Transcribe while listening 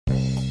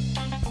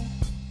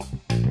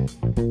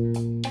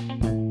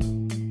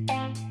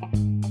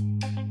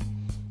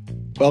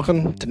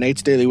Welcome to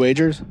Nate's Daily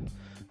Wagers.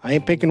 I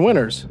ain't picking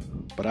winners,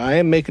 but I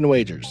am making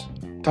wagers.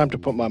 Time to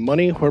put my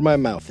money where my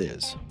mouth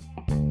is.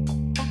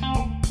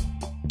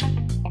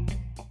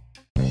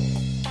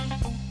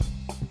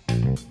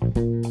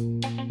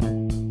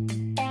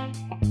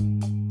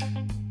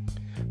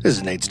 This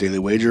is Nate's Daily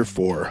Wager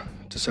for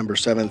December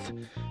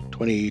 7th,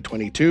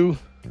 2022.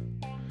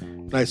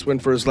 Nice win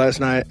for us last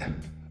night.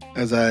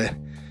 As I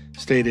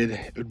stated,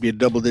 it would be a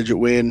double-digit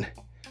win.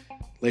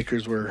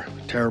 Lakers were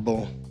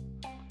terrible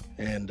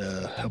and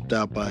helped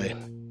out by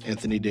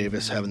Anthony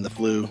Davis having the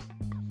flu.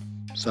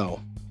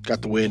 So,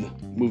 got the win,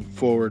 moving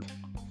forward.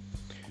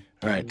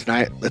 All right,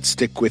 tonight, let's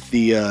stick with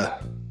the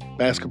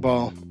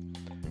basketball.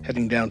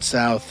 Heading down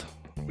south,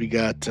 we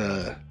got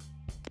the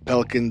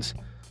Pelicans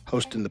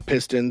hosting the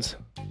Pistons.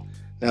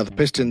 Now, the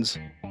Pistons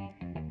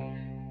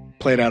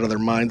played out of their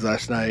minds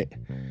last night,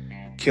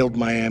 killed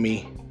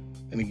Miami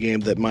in a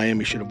game that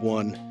Miami should have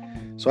won.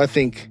 So I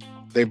think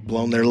they've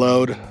blown their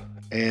load,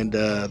 and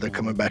they're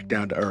coming back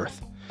down to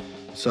earth.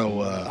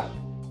 So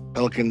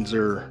Pelicans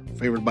are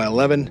favored by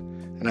 11,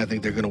 and I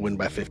think they're going to win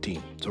by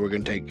 15. So we're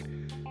going to take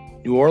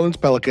New Orleans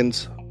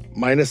Pelicans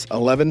minus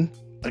 11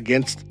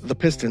 against the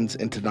Pistons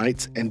in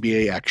tonight's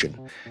NBA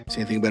action. See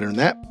anything better than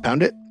that?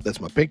 Pound it.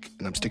 That's my pick,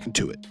 and I'm sticking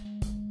to it.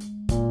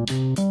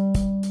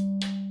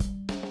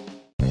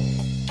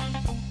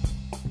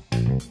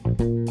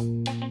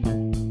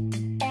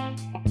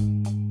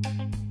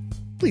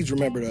 Please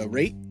remember to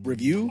rate,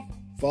 review,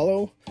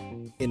 follow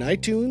in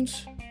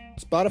iTunes,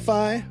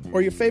 Spotify,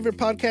 or your favorite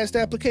podcast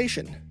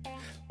application.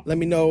 Let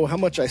me know how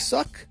much I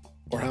suck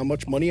or how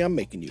much money I'm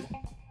making you.